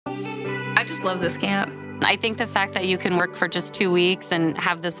just love this camp. I think the fact that you can work for just 2 weeks and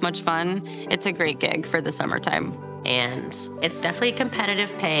have this much fun, it's a great gig for the summertime. And it's definitely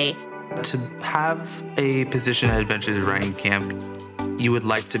competitive pay. To have a position at Adventure Writing Camp, you would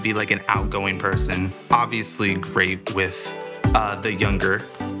like to be like an outgoing person. Obviously great with the younger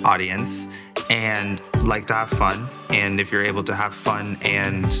audience and like to have fun. And if you're able to have fun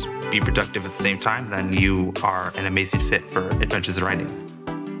and be productive at the same time, then you are an amazing fit for Adventures in Writing.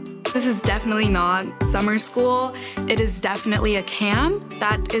 This is definitely not summer school. It is definitely a camp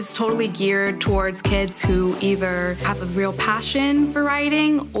that is totally geared towards kids who either have a real passion for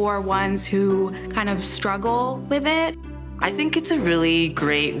writing or ones who kind of struggle with it. I think it's a really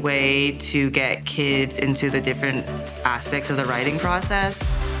great way to get kids into the different aspects of the writing process.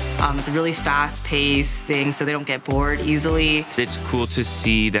 It's a really fast-paced thing, so they don't get bored easily. It's cool to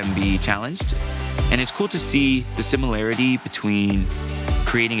see them be challenged, and it's cool to see the similarity between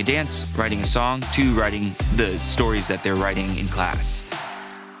creating a dance, writing a song, to writing the stories that they're writing in class.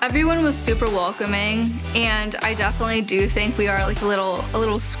 Everyone was super welcoming, and I definitely do think we are like a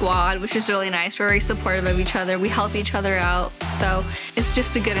little squad, which is really nice. We're very supportive of each other. We help each other out, so it's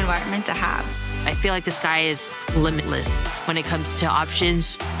just a good environment to have. I feel like the sky is limitless when it comes to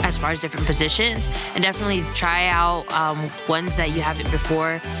options as far as different positions, and definitely try out ones that you haven't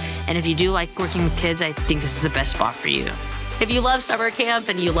before. And if you do like working with kids, I think this is the best spot for you. If you love summer camp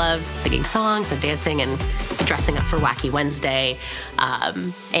and you love singing songs and dancing and dressing up for Wacky Wednesday,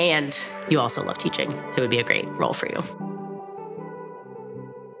 and you also love teaching, it would be a great role for you.